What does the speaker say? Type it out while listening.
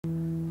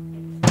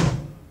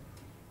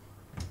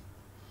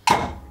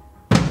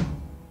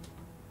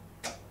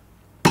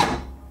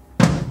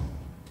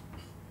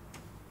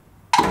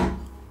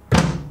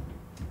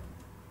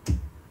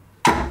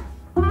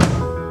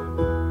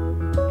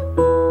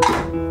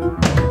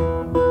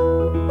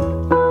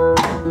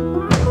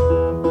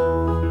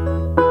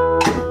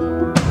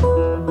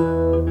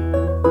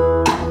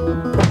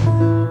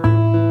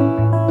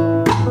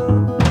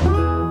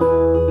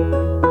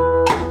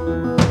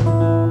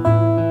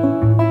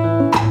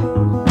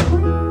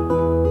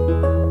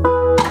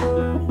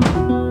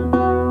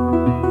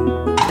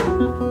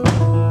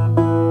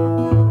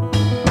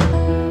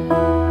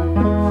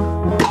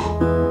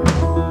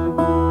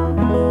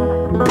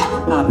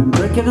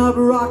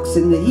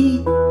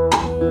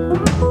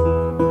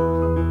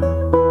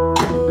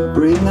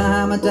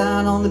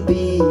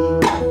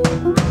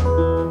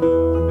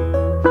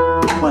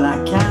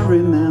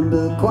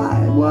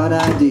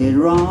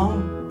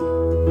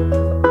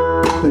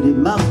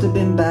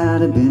have been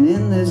bad, I've been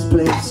in this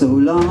place so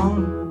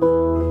long.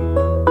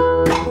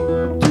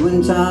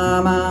 Doing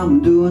time,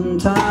 I'm doing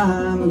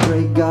time.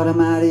 Great God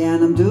Almighty,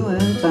 and I'm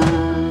doing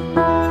time.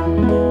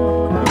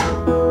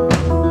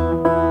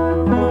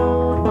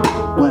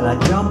 Well, I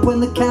jump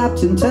when the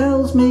captain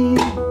tells me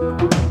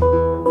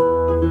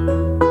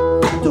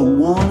don't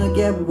wanna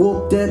get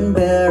whooped dead and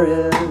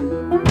buried.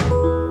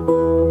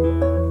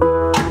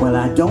 Well,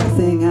 I don't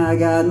think I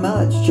got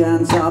much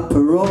chance of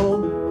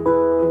parole,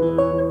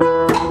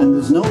 and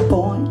there's no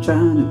point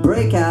trying to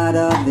break out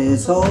of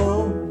this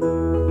hole.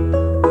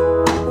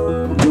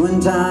 Doing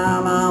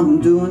time, I'm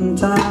doing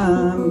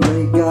time.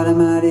 Great God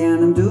Almighty,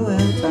 and I'm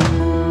doing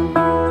time.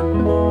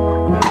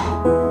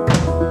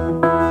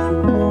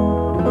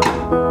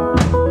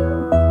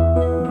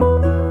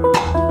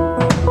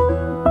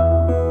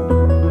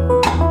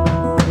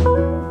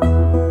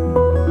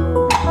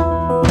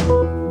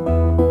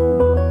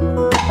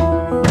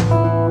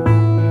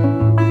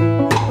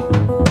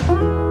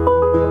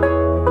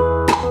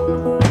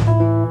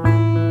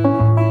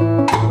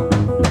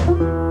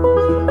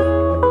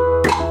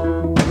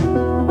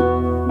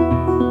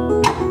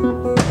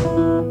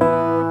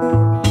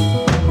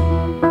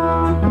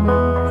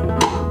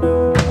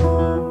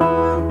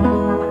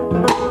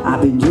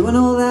 I've been doing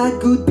all that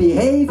good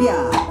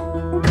behavior,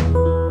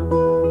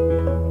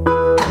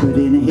 but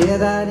in here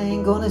that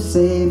ain't gonna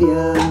save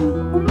ya.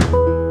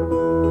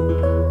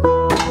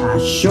 I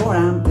sure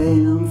am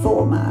paying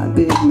for my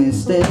big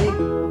mistake.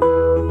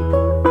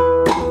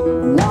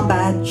 One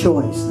bad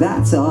choice,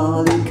 that's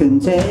all it can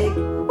take.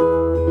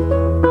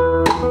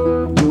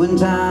 Doing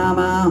time,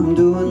 I'm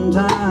doing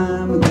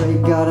time.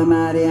 Great God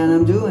Almighty, and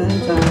I'm doing